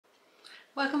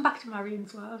Welcome back to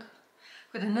Marion's World.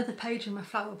 I've got another page in my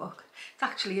flower book. It's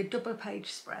actually a double page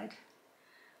spread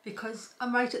because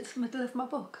I'm right at the middle of my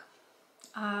book.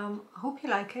 I hope you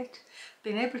like it.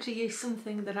 Been able to use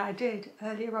something that I did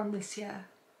earlier on this year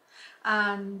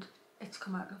and it's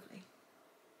come out lovely.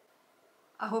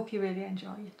 I hope you really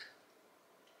enjoy it.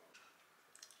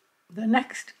 The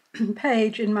next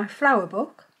page in my flower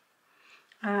book,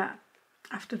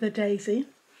 after the daisy,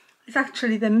 is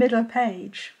actually the middle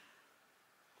page.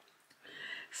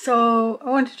 So I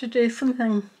wanted to do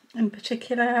something in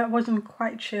particular. I wasn't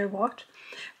quite sure what,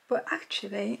 but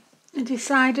actually I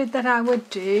decided that I would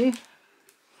do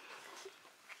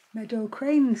Meadow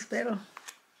Cranesbill,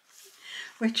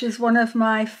 which is one of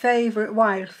my favourite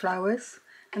wildflowers,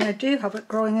 and I do have it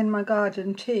growing in my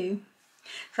garden too.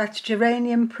 That's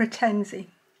Geranium pratense.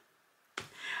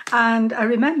 And I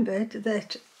remembered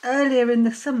that earlier in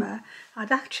the summer I'd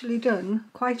actually done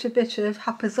quite a bit of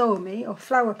Hapazome or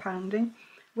flower pounding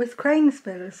with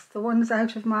Cranesbills, the ones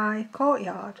out of my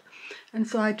courtyard, and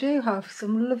so I do have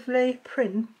some lovely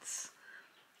prints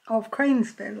of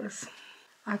Cranesbills.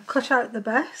 I've cut out the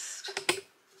best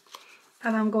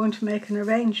and I'm going to make an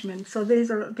arrangement. So these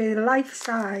will be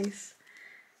life-size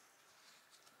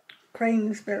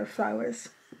Cranesbill flowers.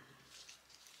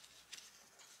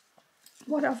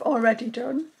 What I've already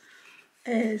done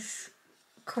is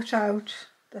cut out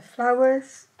the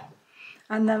flowers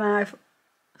and then I've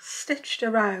stitched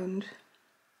around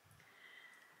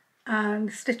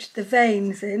and stitched the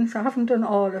veins in, so I haven't done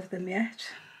all of them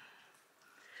yet.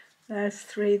 There's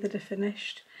 3 that are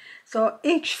finished. So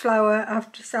each flower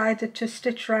I've decided to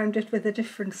stitch around it with a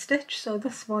different stitch. So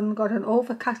this one got an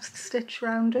overcast stitch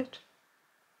around it.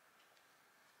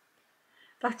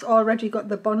 That's already got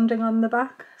the bonding on the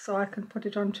back, so I can put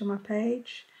it onto my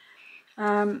page.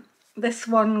 This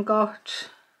one got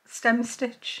stem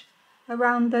stitch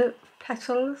around the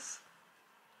petals,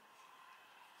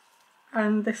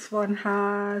 and this one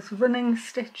has running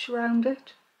stitch around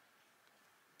it.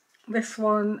 This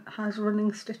one has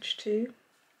running stitch too.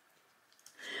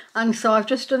 And so I've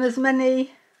just done as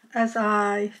many as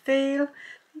I feel.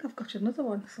 I think I've got another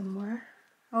one somewhere.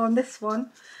 Oh, and this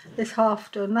one is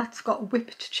half done. That's got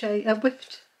whipped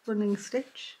running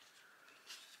stitch.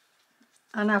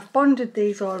 And I've bonded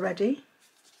these already,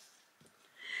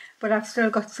 but I've still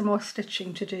got some more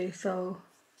stitching to do. So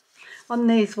on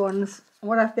these ones,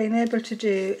 what I've been able to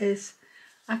do is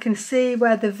I can see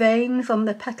where the veins on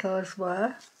the petals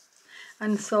were,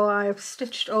 and so I've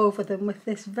stitched over them with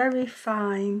this very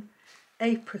fine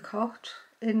apricot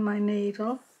in my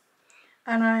needle,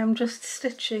 and I am just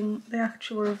stitching the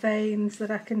actual veins that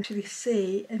I can actually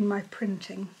see in my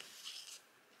printing.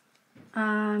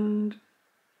 And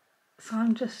so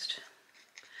I'm just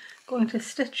going to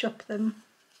stitch up them.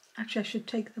 Actually, I should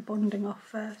take the bonding off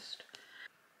first.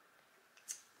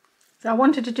 So I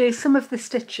wanted to do some of the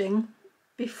stitching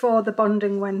before the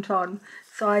bonding went on.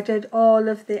 So I did all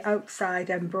of the outside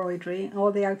embroidery,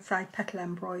 all the outside petal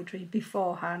embroidery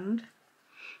beforehand.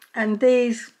 And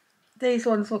these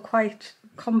ones were quite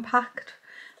compact.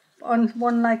 On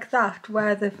one like that,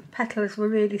 where the petals were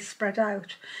really spread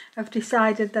out, I've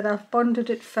decided that I've bonded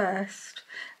it first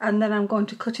and then I'm going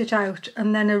to cut it out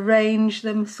and then arrange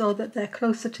them so that they're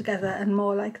closer together and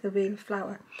more like the real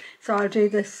flower. So I'll do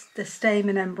the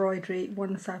stamen embroidery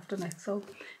once I've done it. So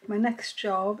my next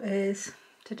job is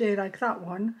to do like that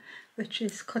one, which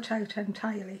is cut out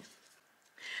entirely.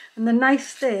 And the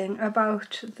nice thing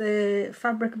about the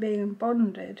fabric being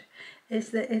bonded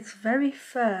is that it's very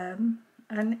firm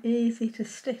and easy to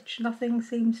stitch. Nothing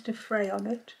seems to fray on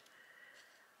it,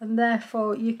 and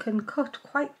therefore you can cut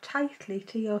quite tightly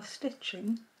to your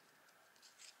stitching,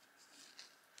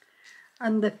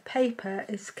 and the paper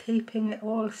is keeping it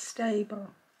all stable.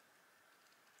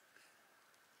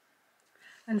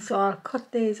 And so I'll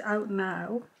cut these out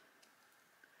now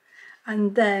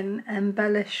and then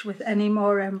embellish with any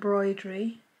more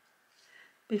embroidery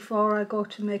before I go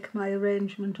to make my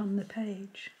arrangement on the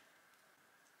page.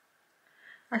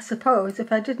 I suppose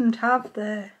if I didn't have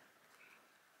the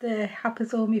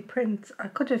Hapazome prints, I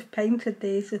could have painted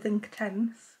these with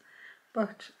Inktense,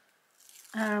 but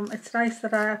it's nice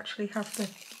that I actually have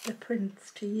the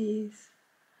prints to use.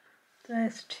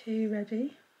 There's 2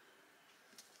 ready.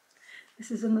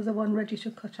 This is another one ready to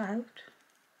cut out.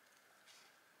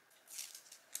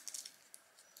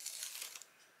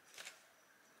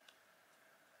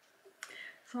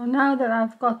 So now that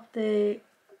I've got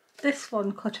this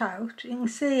one cut out, you can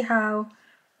see how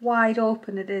wide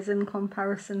open it is in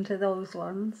comparison to those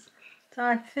ones. So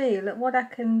I feel that what I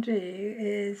can do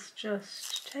is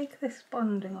just take this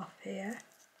bonding off here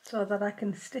so that I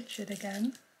can stitch it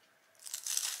again.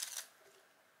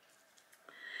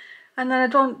 And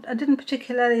then I didn't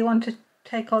particularly want to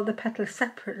take all the petals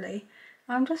separately.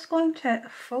 I'm just going to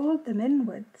fold them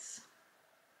inwards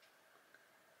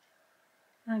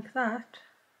like that,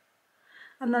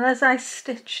 and then as I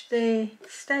stitch the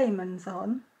stamens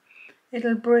on,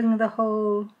 it'll bring the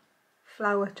whole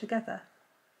flower together.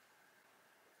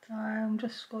 So I'm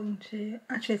just going to,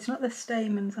 actually it's not the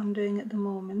stamens I'm doing at the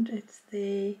moment, it's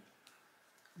the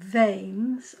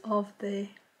veins of the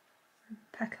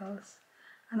petals,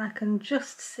 and I can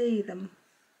just see them.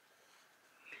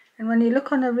 And when you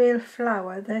look on a real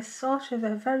flower, they're sort of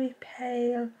a very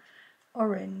pale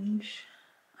orange,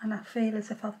 and I feel as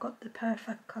if I've got the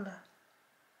perfect colour.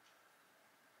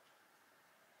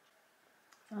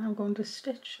 So I'm going to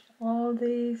stitch all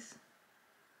these,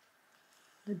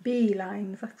 the bee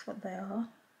lines, that's what they are.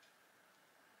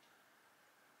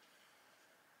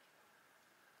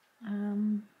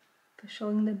 For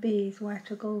showing the bees where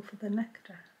to go for the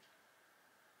nectar.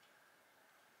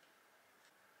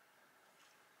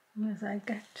 And as I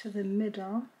get to the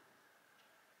middle,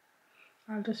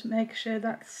 I'll just make sure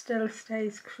that still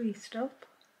stays creased up.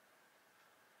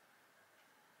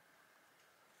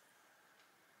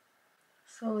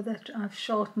 So that I've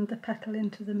shortened the petal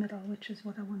into the middle, which is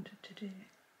what I wanted to do.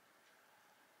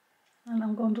 And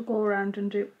I'm going to go around and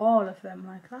do all of them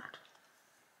like that.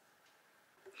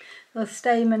 The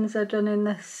stamens are done in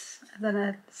this, then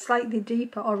a slightly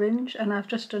deeper orange, and I've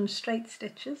just done straight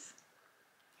stitches.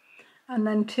 And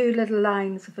then 2 little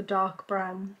lines of a dark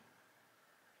brown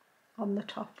on the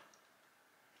top.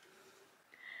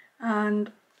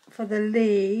 And for the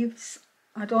leaves,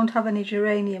 I don't have any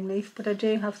geranium leaf, but I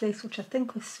do have this, which I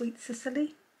think was Sweet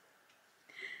Cicely.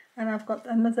 And I've got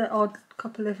another odd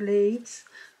couple of leaves,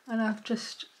 and I've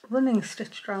just running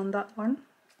stitched around that one.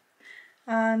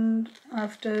 And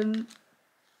I've done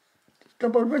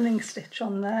double running stitch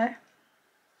on there,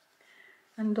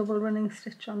 and double running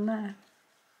stitch on there.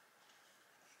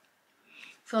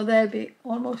 So they'll be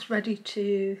almost ready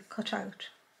to cut out.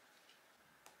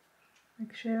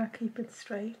 Make sure I keep it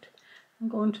straight. I'm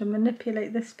going to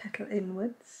manipulate this petal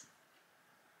inwards.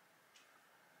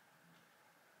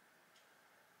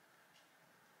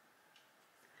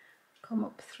 Come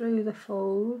up through the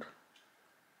fold.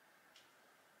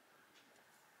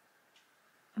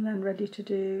 And then ready to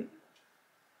do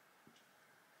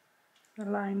the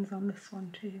lines on this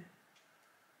one too.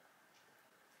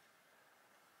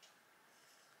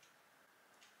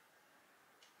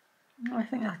 I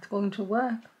think that's going to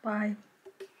work by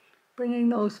bringing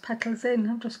those petals in.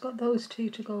 I've just got those 2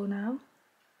 to go now.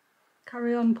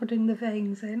 Carry on putting the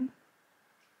veins in.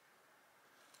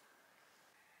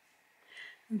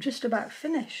 I'm just about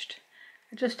finished.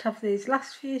 I just have these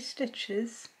last few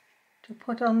stitches to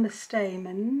put on the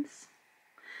stamens.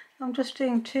 I'm just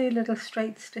doing 2 little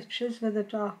straight stitches with a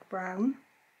dark brown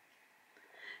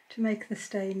to make the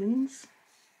stamens.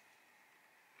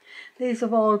 These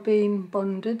have all been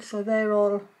bunded, so they're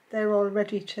all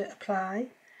ready to apply.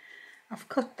 I've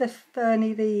cut the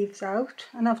ferny leaves out,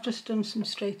 and I've just done some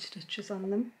straight stitches on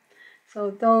them. So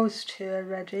those 2 are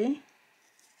ready.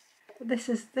 This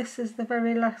is the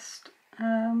very last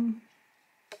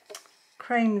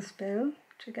Cranesbill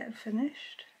to get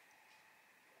finished,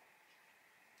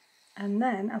 and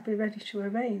then I'll be ready to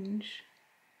arrange.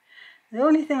 The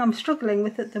only thing I'm struggling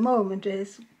with at the moment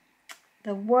is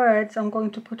the words I'm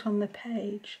going to put on the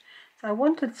page. So I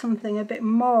wanted something a bit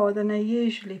more than I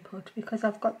usually put, because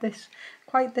I've got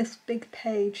quite this big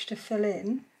page to fill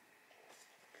in.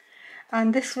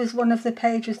 And this was one of the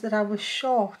pages that I was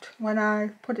short when I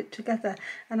put it together,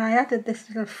 and I added this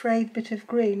little frayed bit of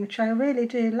green, which I really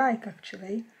do like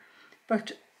actually,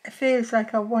 but it feels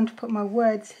like I want to put my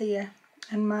words here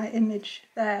and my image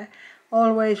there,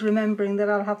 always remembering that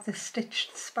I'll have the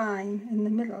stitched spine in the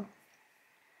middle.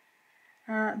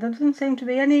 There doesn't seem to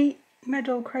be any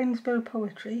Meadow Cranesbill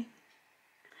poetry,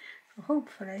 so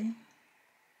hopefully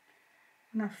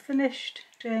when I've finished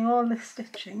doing all the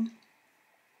stitching,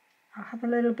 I'll have a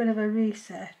little bit of a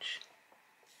research,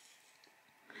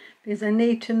 because I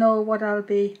need to know what I'll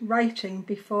be writing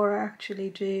before I actually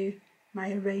do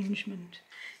my arrangement,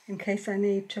 in case I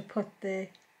need to put the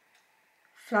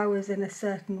flowers in a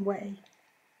certain way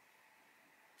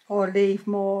or leave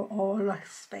more or less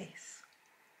space.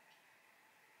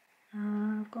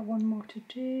 I've got one more to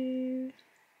do,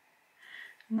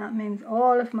 and that means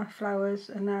all of my flowers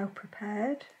are now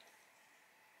prepared.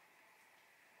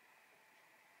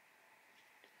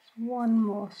 One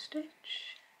more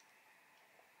stitch,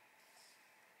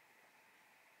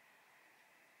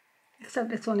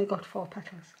 except it's only got 4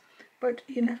 petals, but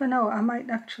you never know, I might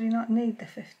actually not need the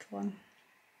 5th one.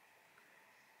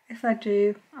 If I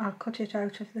do, I'll cut it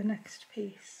out of the next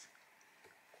piece.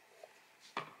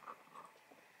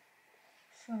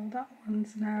 So that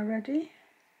one's now ready.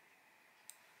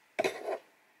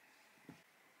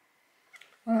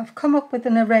 Well, I've come up with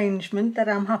an arrangement that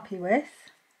I'm happy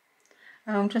with.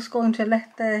 I'm just going to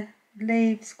let the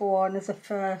leaves go on as a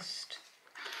first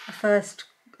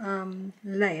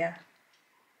layer.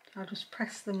 I'll just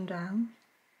press them down.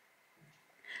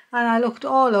 And I looked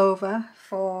all over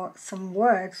for some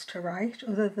words to write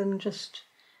other than just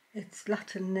its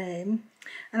Latin name,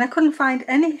 and I couldn't find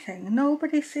anything.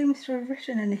 Nobody seems to have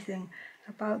written anything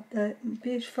about the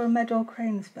beautiful meadow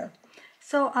cranesbill.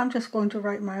 So I'm just going to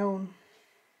write my own.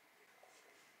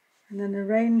 And then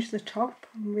arrange the top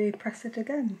and repress it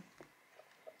again.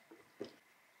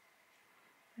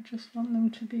 I just want them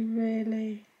to be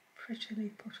really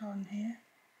prettily put on here.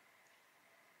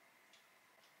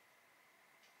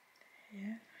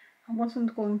 Here. I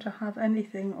wasn't going to have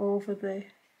anything over the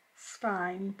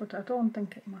spine, but I don't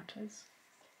think it matters.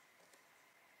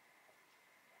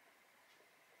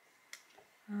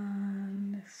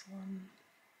 And this one,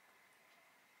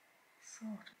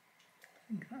 sort of, I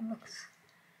think that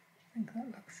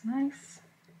looks nice.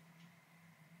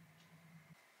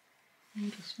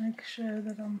 And just make sure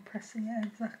that I'm pressing it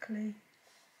exactly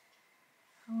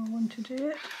how I want to do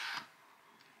it.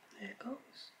 There it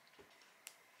goes.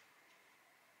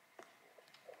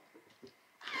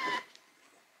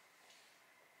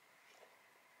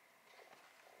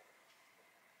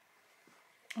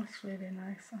 That's really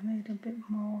nice. I need a bit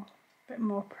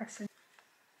more pressing.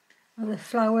 Well, the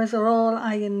flowers are all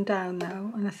ironed down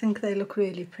now, and I think they look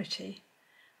really pretty.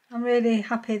 I'm really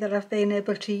happy that I've been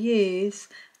able to use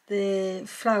the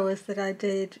flowers that I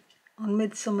did on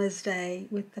Midsummer's Day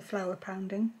with the flower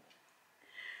pounding.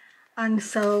 And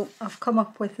so I've come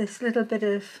up with this little bit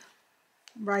of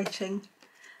writing.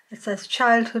 It says,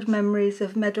 childhood memories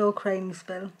of Meadow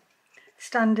Cranesbill,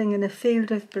 standing in a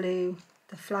field of blue,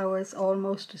 the flowers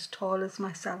almost as tall as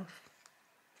myself.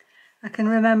 I can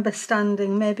remember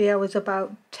standing, maybe I was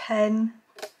about 10,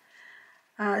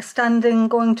 standing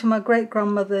going to my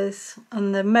great-grandmother's,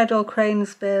 and the meadow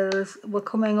cranesbills were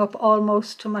coming up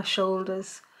almost to my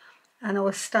shoulders, and I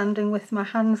was standing with my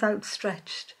hands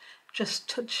outstretched, just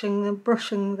touching and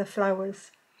brushing the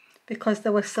flowers, because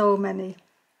there were so many.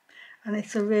 And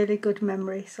it's a really good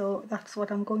memory, so that's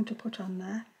what I'm going to put on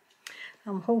there.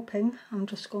 I'm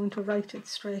just going to write it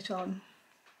straight on.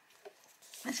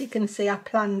 As you can see, I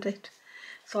planned it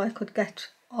so I could get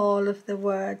all of the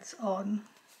words on.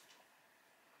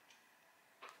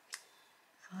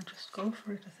 So I'll just go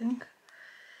for it, I think.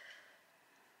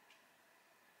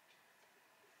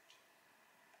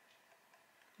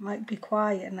 Might be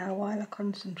quiet now while I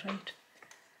concentrate.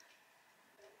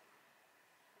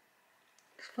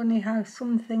 It's funny how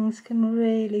some things can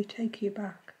really take you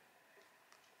back.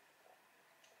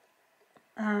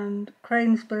 And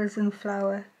cranesbills in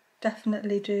flower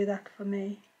definitely do that for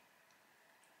me.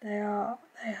 They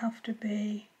have to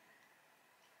be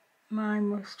my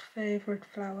most favourite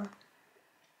flower.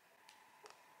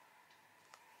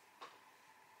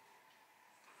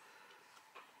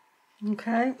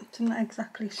 Okay, it's not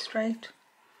exactly straight,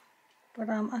 but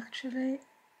I'm actually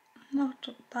not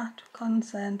that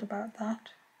concerned about that.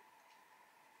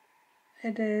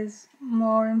 It is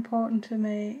more important to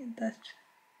me that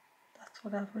that's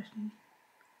what I've written.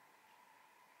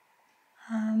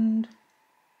 And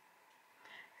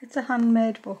it's a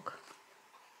handmade book.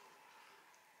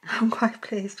 I'm quite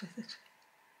pleased with it.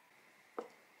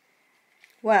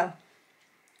 Well,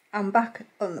 I'm back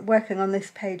working on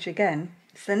this page again.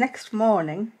 It's the next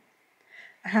morning,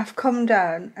 and I've come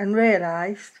down and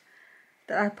realised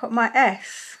that I put my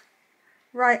S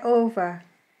right over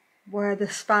where the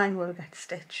spine will get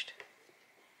stitched.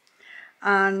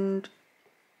 And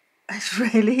it's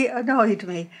really annoyed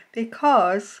me,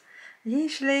 because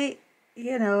usually,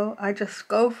 you know, I just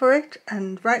go for it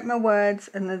and write my words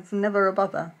and there's never a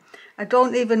bother. I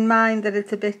don't even mind that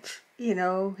it's a bit, you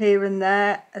know, here and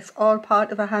there. It's all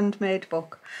part of a handmade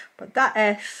book. But that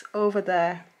S over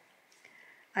there,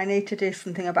 I need to do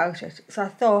something about it. So I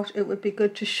thought it would be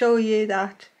good to show you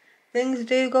that things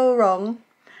do go wrong,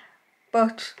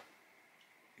 but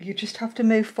you just have to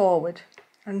move forward.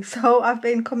 And so I've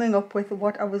been coming up with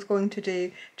what I was going to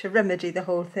do to remedy the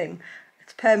whole thing.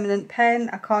 It's permanent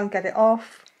pen, I can't get it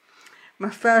off.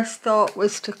 My first thought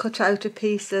was to cut out a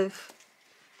piece of,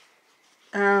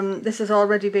 this has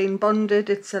already been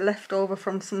bonded, it's a leftover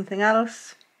from something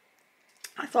else.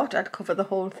 I thought I'd cover the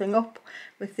whole thing up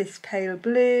with this pale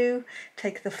blue,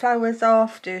 take the flowers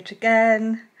off, do it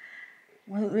again.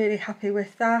 Wasn't really happy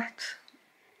with that.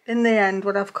 In the end,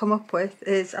 what I've come up with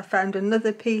is I found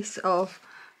another piece of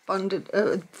bonded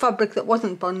fabric that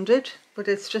wasn't bonded, but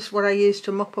it's just what I used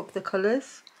to mop up the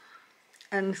colours.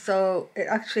 and so it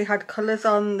actually had colours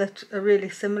on that are really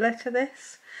similar to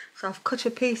this. So I've cut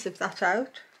a piece of that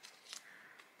out,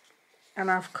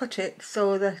 and I've cut it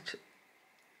so that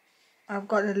I've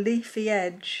got a leafy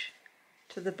edge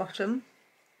to the bottom,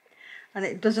 and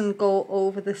it doesn't go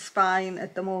over the spine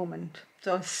at the moment.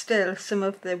 So still some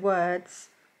of the words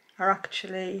are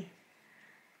actually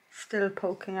still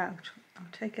poking out.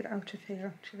 I'll take it out of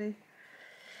here actually.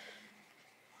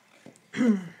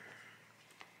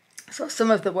 So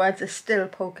some of the words are still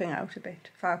poking out a bit.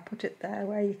 If I put it there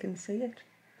where you can see it,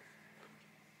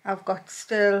 I've got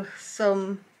still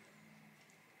some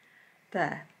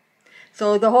there.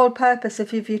 So the whole purpose,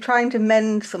 if you're trying to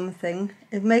mend something,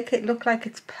 is make it look like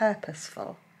it's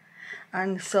purposeful.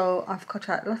 And so I've cut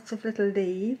out lots of little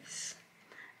leaves,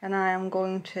 and I am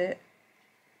going to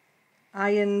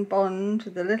iron bond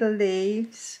the little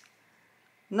leaves,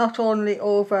 not only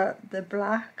over the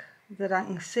black that I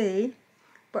can see,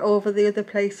 but over the other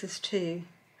places too.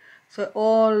 So it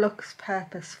all looks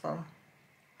purposeful.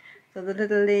 So the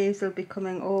little leaves will be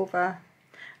coming over,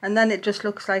 and then it just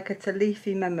looks like it's a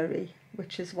leafy memory,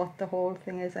 which is what the whole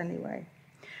thing is anyway.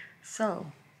 So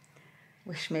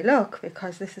wish me luck,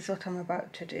 because this is what I'm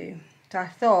about to do. So I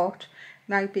thought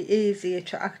it might be easier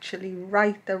to actually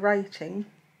write the writing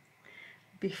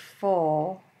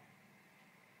before.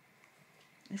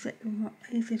 Is it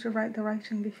easy to write the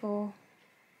writing before?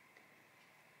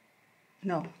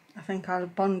 No, I think I'll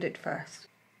bond it first.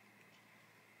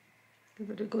 Give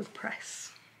it a good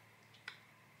press.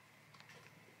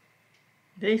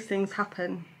 These things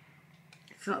happen.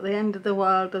 It's not the end of the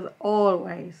world. There's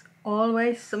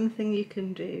always something you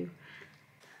can do.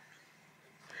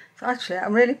 So actually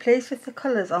I'm really pleased with the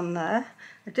colours on there.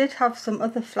 I did have some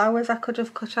other flowers I could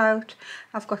have cut out.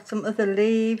 I've got some other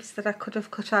leaves that I could have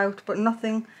cut out, but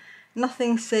nothing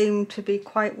seemed to be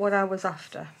quite what I was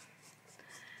after.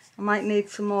 I might need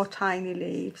some more tiny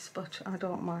leaves, but I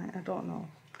don't mind, I don't know.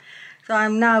 So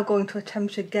I'm now going to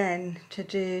attempt again to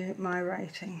do my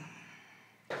writing.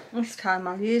 This time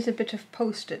I'll use a bit of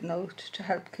post-it note to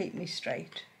help keep me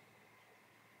straight.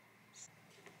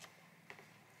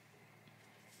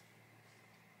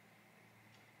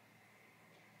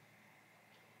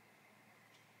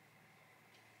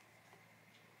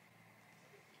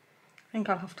 I think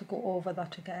I'll have to go over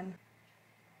that again.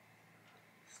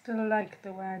 Still like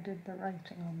the way I did the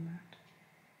writing on that.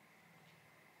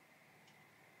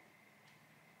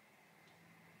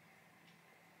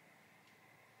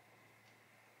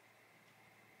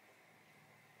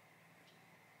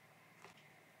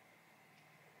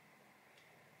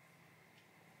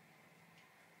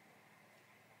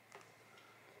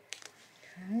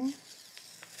 Okay.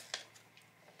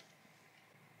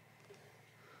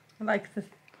 I like the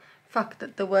fact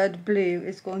that the word blue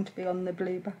is going to be on the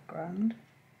blue background.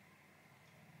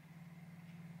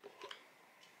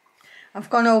 I've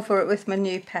gone over it with my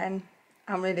new pen.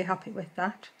 I'm really happy with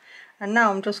that. And now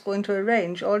I'm just going to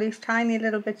arrange all these tiny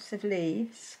little bits of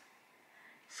leaves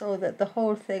so that the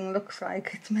whole thing looks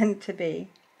like it's meant to be.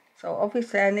 So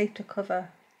obviously I need to cover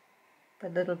the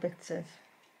little bits of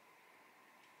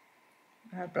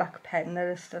black pen that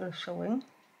are still showing.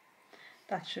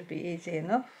 That should be easy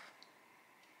enough.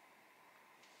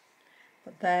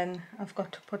 But then I've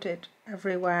got to put it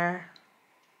everywhere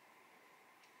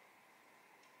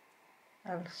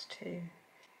else too.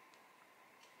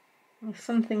 If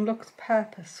something looks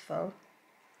purposeful,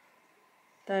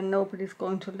 then nobody's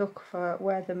going to look for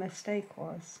where the mistake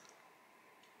was.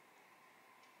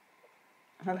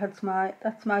 Well, that's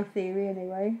my theory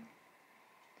anyway.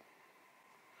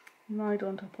 Why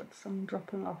don't I put some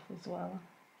dropping off as well,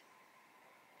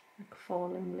 like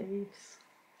falling leaves?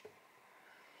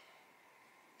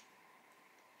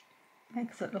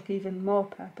 Makes it look even more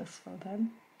purposeful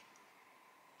then.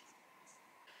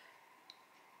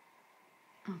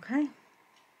 Okay,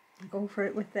 I'll go for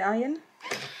it with the iron,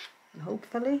 and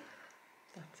hopefully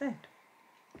that's it.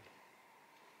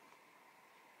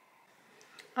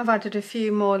 I've added a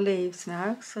few more leaves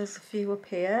now, so there's a few up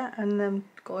here and then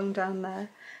going down there,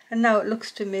 and now it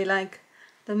looks to me like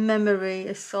the memory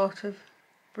is sort of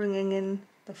bringing in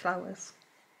the flowers,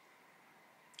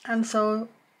 and so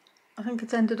I think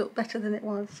it's ended up better than it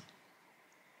was.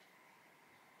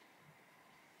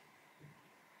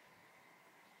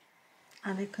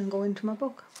 And it can go into my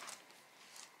book.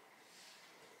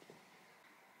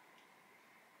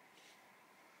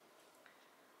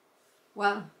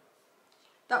 Well,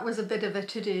 that was a bit of a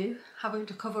to-do, having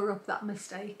to cover up that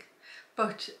mistake,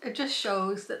 but it just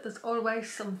shows that there's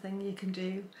always something you can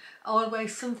do,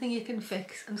 always something you can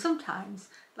fix, and sometimes,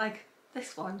 like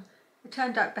this one, it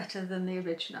turned out better than the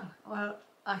original. Well,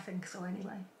 I think so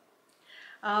anyway.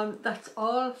 That's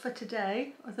all for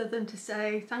today, other than to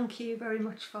say thank you very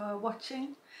much for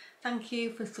watching. Thank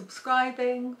you for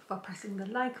subscribing, for pressing the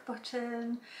like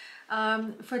button,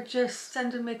 for just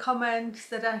sending me comments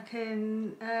that I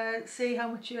can see how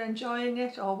much you're enjoying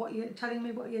it, or what you're telling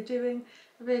me what you're doing.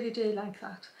 I really do like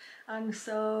that. And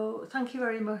so thank you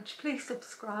very much. Please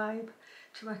subscribe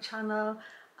to my channel,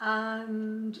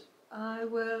 and I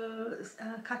will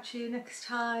catch you next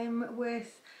time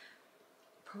with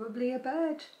probably a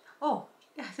bird. Oh,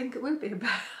 yeah, I think it will be a bird.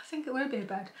 I think it will be a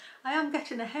bird. I am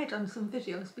getting ahead on some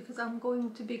videos because I'm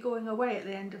going to be going away at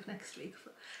the end of next week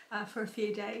for a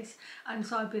few days, and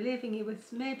so I'll be leaving you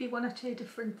with maybe 1 or 2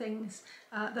 different things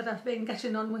that I've been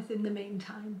getting on with in the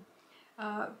meantime.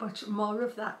 But more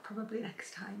of that probably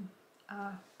next time.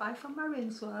 Bye from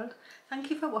Marian's World. Thank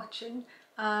you for watching,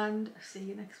 and see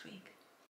you next week.